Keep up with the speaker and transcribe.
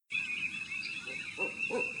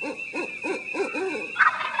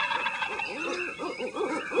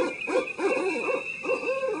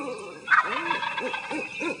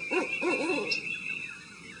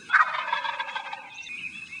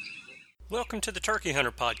Welcome to the Turkey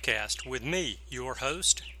Hunter Podcast with me, your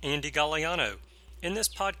host, Andy Galliano. In this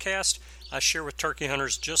podcast, I share with turkey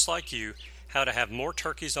hunters just like you how to have more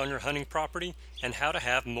turkeys on your hunting property and how to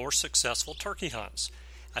have more successful turkey hunts.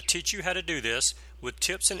 I teach you how to do this with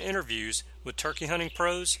tips and interviews with turkey hunting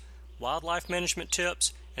pros, wildlife management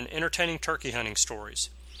tips, and entertaining turkey hunting stories.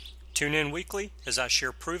 Tune in weekly as I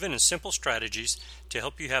share proven and simple strategies to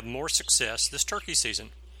help you have more success this turkey season.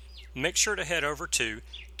 Make sure to head over to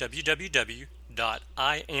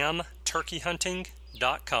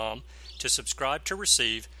www.iamturkeyhunting.com to subscribe to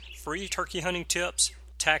receive free turkey hunting tips,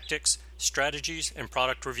 tactics, strategies, and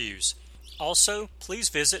product reviews. Also, please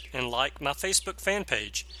visit and like my Facebook fan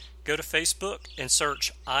page. Go to Facebook and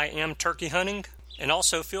search I Am Turkey Hunting, and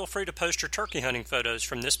also feel free to post your turkey hunting photos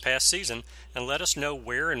from this past season and let us know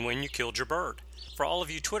where and when you killed your bird. For all of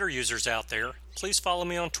you Twitter users out there, please follow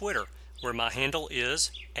me on Twitter, where my handle is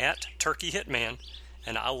 @TurkeyHitman,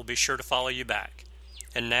 and I will be sure to follow you back.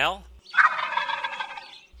 And now,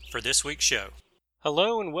 for this week's show.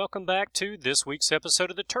 Hello and welcome back to this week's episode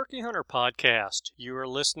of the Turkey Hunter Podcast. You are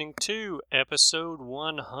listening to episode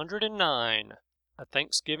 109, a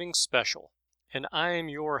Thanksgiving special. And I am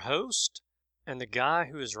your host and the guy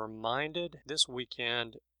who is reminded this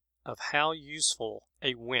weekend of how useful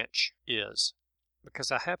a winch is.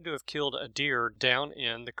 Because I happen to have killed a deer down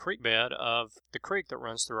in the creek bed of the creek that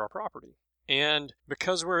runs through our property. And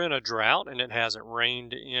because we're in a drought and it hasn't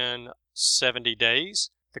rained in 70 days,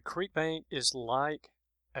 the creek bank is like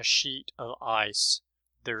a sheet of ice.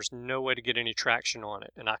 There's no way to get any traction on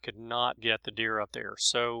it, and I could not get the deer up there.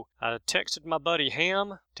 So I texted my buddy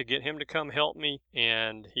Ham to get him to come help me,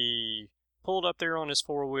 and he pulled up there on his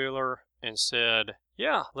four-wheeler and said,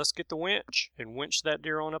 "Yeah, let's get the winch and winch that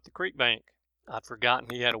deer on up the creek bank." I'd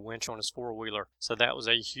forgotten he had a winch on his four-wheeler, so that was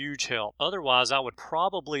a huge help. Otherwise, I would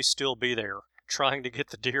probably still be there trying to get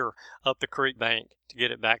the deer up the creek bank to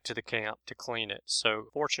get it back to the camp to clean it.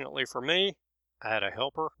 So fortunately for me, I had a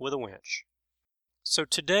helper with a winch. So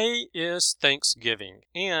today is Thanksgiving,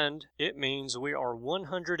 and it means we are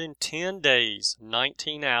 110 days,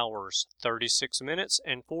 19 hours, 36 minutes,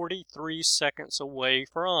 and 43 seconds away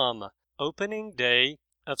from opening day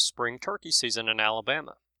of spring turkey season in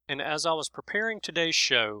Alabama. And as I was preparing today's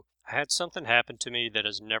show, I had something happen to me that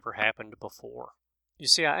has never happened before. You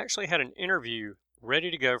see, I actually had an interview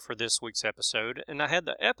ready to go for this week's episode, and I had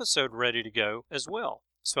the episode ready to go as well.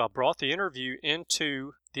 So I brought the interview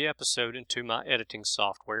into the episode into my editing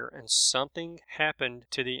software, and something happened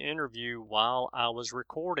to the interview while I was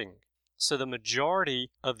recording. So the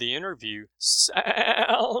majority of the interview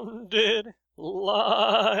sounded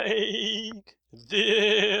like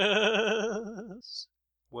this.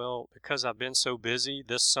 Well, because I've been so busy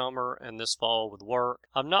this summer and this fall with work,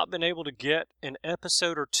 I've not been able to get an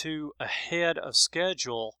episode or two ahead of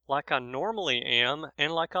schedule like I normally am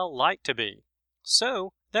and like I like to be.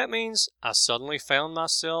 So that means I suddenly found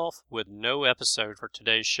myself with no episode for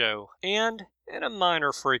today's show, and in a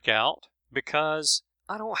minor freak out because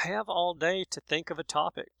I don't have all day to think of a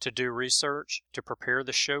topic, to do research, to prepare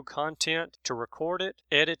the show content, to record it,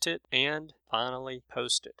 edit it, and finally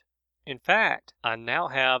post it. In fact, I now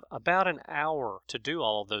have about an hour to do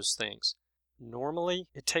all of those things. Normally,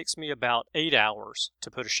 it takes me about 8 hours to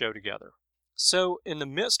put a show together. So, in the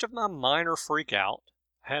midst of my minor freak out,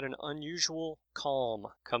 I had an unusual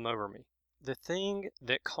calm come over me. The thing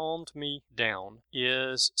that calmed me down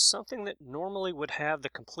is something that normally would have the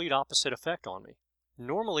complete opposite effect on me.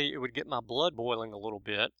 Normally, it would get my blood boiling a little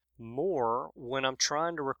bit more when I'm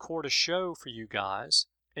trying to record a show for you guys,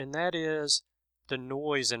 and that is the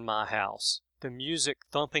noise in my house, the music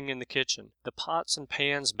thumping in the kitchen, the pots and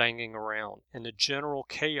pans banging around, and the general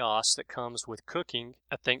chaos that comes with cooking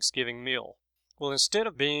a Thanksgiving meal. Well, instead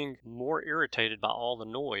of being more irritated by all the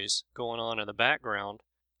noise going on in the background,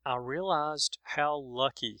 I realized how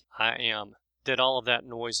lucky I am that all of that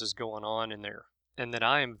noise is going on in there, and that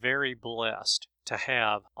I am very blessed to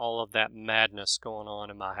have all of that madness going on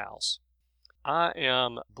in my house. I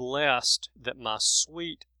am blessed that my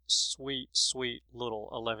sweet little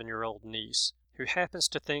 11-year-old niece, who happens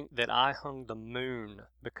to think that I hung the moon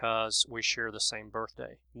because we share the same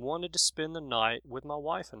birthday, wanted to spend the night with my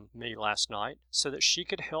wife and me last night so that she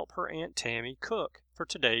could help her Aunt Tammy cook for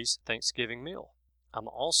today's Thanksgiving meal. I'm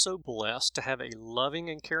also blessed to have a loving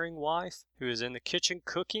and caring wife who is in the kitchen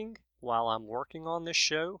cooking while I'm working on this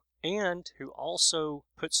show, and who also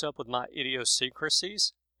puts up with my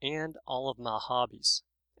idiosyncrasies and all of my hobbies.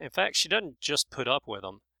 In fact, she doesn't just put up with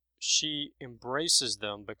them. She embraces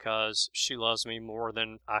them because she loves me more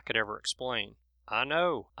than I could ever explain. I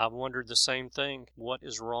know, I've wondered the same thing. What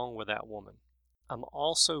is wrong with that woman? I'm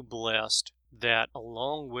also blessed that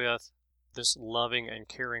along with this loving and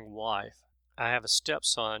caring wife. I have a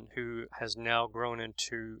stepson who has now grown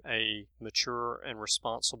into a mature and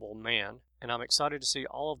responsible man, and I'm excited to see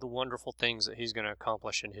all of the wonderful things that he's going to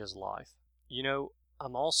accomplish in his life. You know,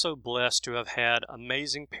 I'm also blessed to have had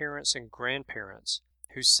amazing parents and grandparents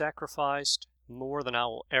who sacrificed more than I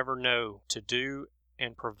will ever know to do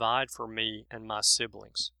and provide for me and my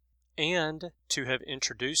siblings, and to have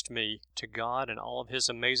introduced me to God and all of His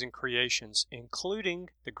amazing creations, including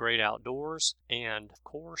the great outdoors and, of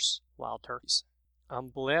course, wild turkeys. I'm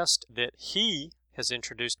blessed that He has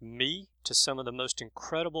introduced me to some of the most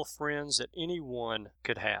incredible friends that anyone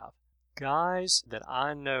could have. Guys that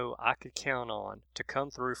I know I could count on to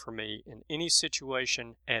come through for me in any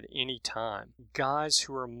situation at any time. Guys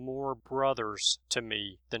who are more brothers to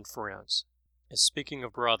me than friends. And speaking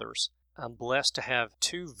of brothers, I'm blessed to have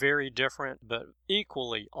two very different but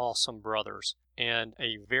equally awesome brothers and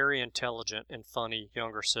a very intelligent and funny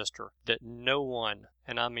younger sister that no one,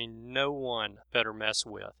 and I mean no one, better mess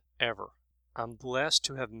with, ever. I'm blessed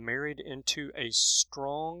to have married into a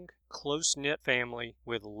strong, close-knit family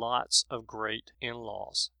with lots of great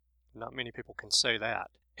in-laws. Not many people can say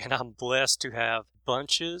that. And I'm blessed to have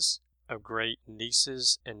bunches of great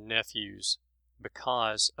nieces and nephews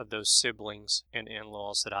because of those siblings and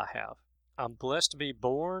in-laws that I have. I'm blessed to be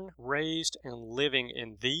born, raised, and living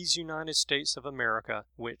in these United States of America,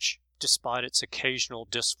 which, despite its occasional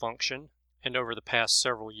dysfunction, and over the past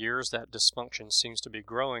several years that dysfunction seems to be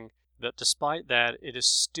growing, but despite that, it is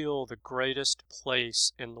still the greatest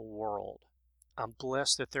place in the world. I'm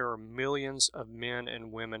blessed that there are millions of men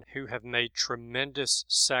and women who have made tremendous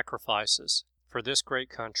sacrifices for this great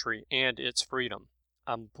country and its freedom.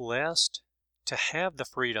 I'm blessed to have the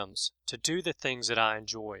freedoms to do the things that I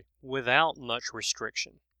enjoy without much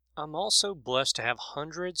restriction. I'm also blessed to have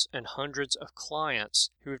hundreds and hundreds of clients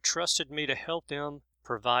who have trusted me to help them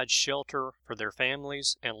provide shelter for their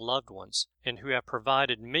families and loved ones, and who have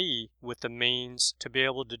provided me with the means to be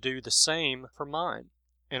able to do the same for mine.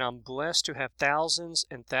 And I'm blessed to have thousands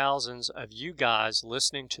and thousands of you guys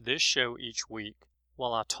listening to this show each week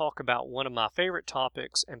while I talk about one of my favorite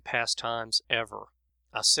topics and pastimes ever.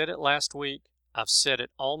 I said it last week, I've said it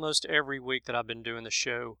almost every week that I've been doing the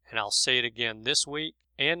show, and I'll say it again this week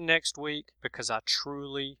and next week because I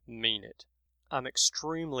truly mean it. I'm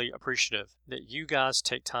extremely appreciative that you guys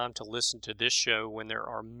take time to listen to this show when there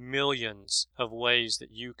are millions of ways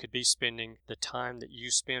that you could be spending the time that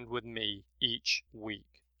you spend with me each week.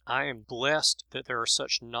 I am blessed that there are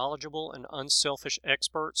such knowledgeable and unselfish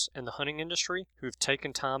experts in the hunting industry who've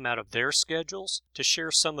taken time out of their schedules to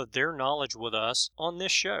share some of their knowledge with us on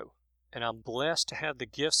this show. And I'm blessed to have the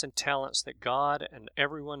gifts and talents that God and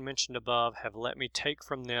everyone mentioned above have let me take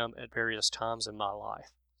from them at various times in my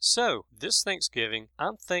life. So, this Thanksgiving,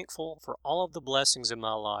 I'm thankful for all of the blessings in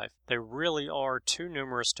my life. They really are too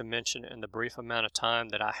numerous to mention in the brief amount of time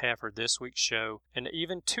that I have for this week's show, and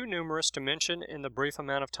even too numerous to mention in the brief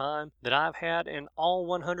amount of time that I've had in all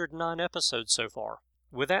 109 episodes so far.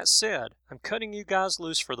 With that said, I'm cutting you guys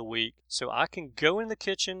loose for the week so I can go in the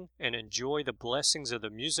kitchen and enjoy the blessings of the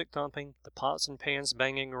music thumping, the pots and pans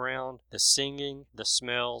banging around, the singing, the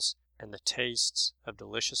smells, and the tastes of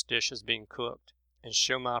delicious dishes being cooked, and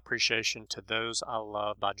show my appreciation to those I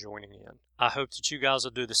love by joining in. I hope that you guys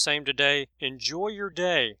will do the same today. Enjoy your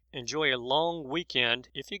day. Enjoy a long weekend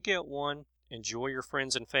if you get one. Enjoy your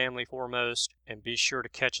friends and family foremost, and be sure to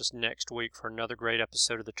catch us next week for another great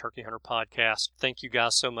episode of the Turkey Hunter Podcast. Thank you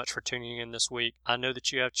guys so much for tuning in this week. I know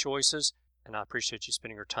that you have choices, and I appreciate you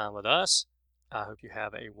spending your time with us. I hope you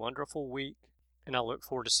have a wonderful week, and I look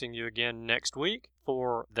forward to seeing you again next week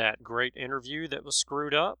for that great interview that was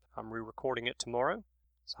screwed up. I'm re-recording it tomorrow,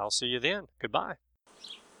 so I'll see you then. Goodbye.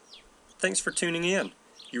 Thanks for tuning in.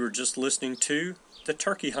 You were just listening to the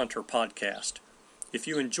Turkey Hunter Podcast. If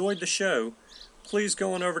you enjoyed the show, please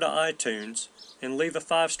go on over to iTunes and leave a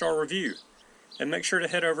 5-star review. And make sure to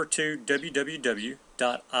head over to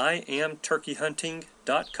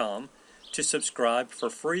www.iamturkeyhunting.com to subscribe for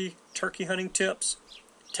free turkey hunting tips,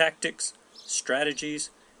 tactics, strategies,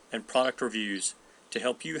 and product reviews to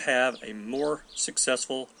help you have a more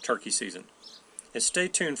successful turkey season. And stay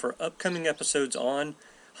tuned for upcoming episodes on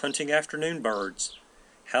hunting afternoon birds,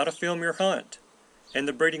 how to film your hunt, and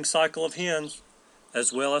the breeding cycle of hens,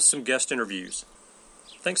 as well as some guest interviews.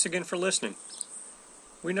 Thanks again for listening.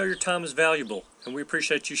 We know your time is valuable, and we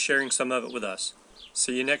appreciate you sharing some of it with us.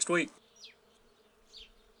 See you next week.